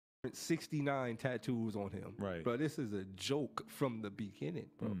69 tattoos on him. Right. But this is a joke from the beginning,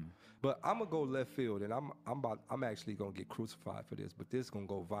 bro. But I'm gonna go left field, and I'm actually gonna get crucified for this, but this is gonna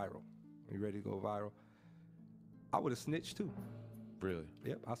go viral. You ready to go viral? I would have snitched too. Really?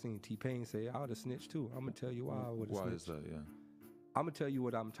 Yep. I seen T-Pain say I would have snitched too. I'm gonna tell you why I would have snitched. Why is that? Yeah. I'm gonna tell you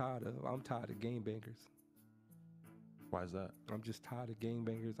what I'm tired of. I'm tired of gangbangers. Why is that? I'm just tired of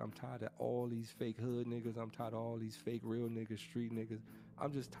gangbangers. I'm tired of all these fake hood niggas. I'm tired of all these fake real niggas, street niggas.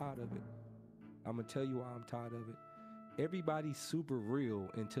 I'm just tired of it. I'm gonna tell you why I'm tired of it. Everybody's super real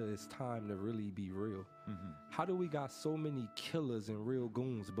until it's time to really be real. How do we got so many killers and real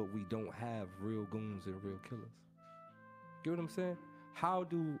goons, but we don't have real goons and real killers? Get what I'm saying?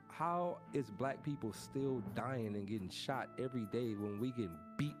 How is black people still dying and getting shot every day when we get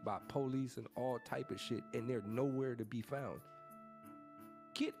beat by police and all type of shit and they're nowhere to be found?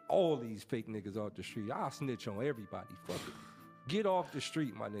 Get all these fake niggas off the street. I'll snitch on everybody. Fuck it. Get off the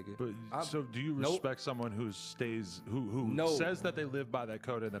street, my nigga. But so do you respect someone who says that they live by that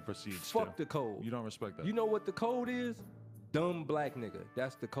code and then proceeds Fuck the code. You don't respect that? You know what the code is? Dumb black nigga.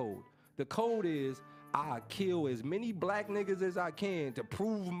 That's the code. The code is I kill as many black niggas as I can to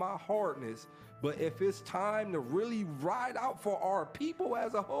prove my hardness. But if it's time to really ride out for our people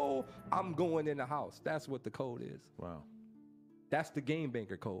as a whole, I'm going in the house. That's what the code is. Wow. That's the game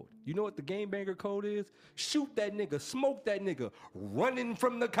banker code. You know what the game banker code is? Shoot that nigga, smoke that nigga, running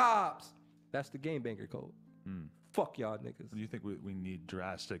from the cops. That's the game banker code. Fuck y'all niggas. Do you think we need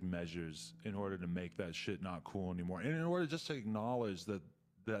drastic measures in order to make that shit not cool anymore? And in order just to acknowledge that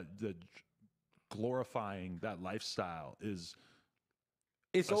glorifying that lifestyle is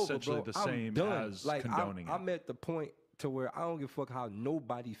essentially over, bro. the same as like, condoning it. I'm at the point to where I don't give a fuck how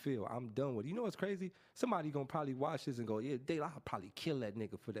nobody feel. I'm done with it. You know what's crazy? Somebody gonna probably watch this and go, yeah, Daylyt, I'll probably kill that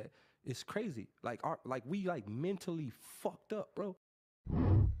nigga for that. It's crazy. Like we mentally fucked up, bro.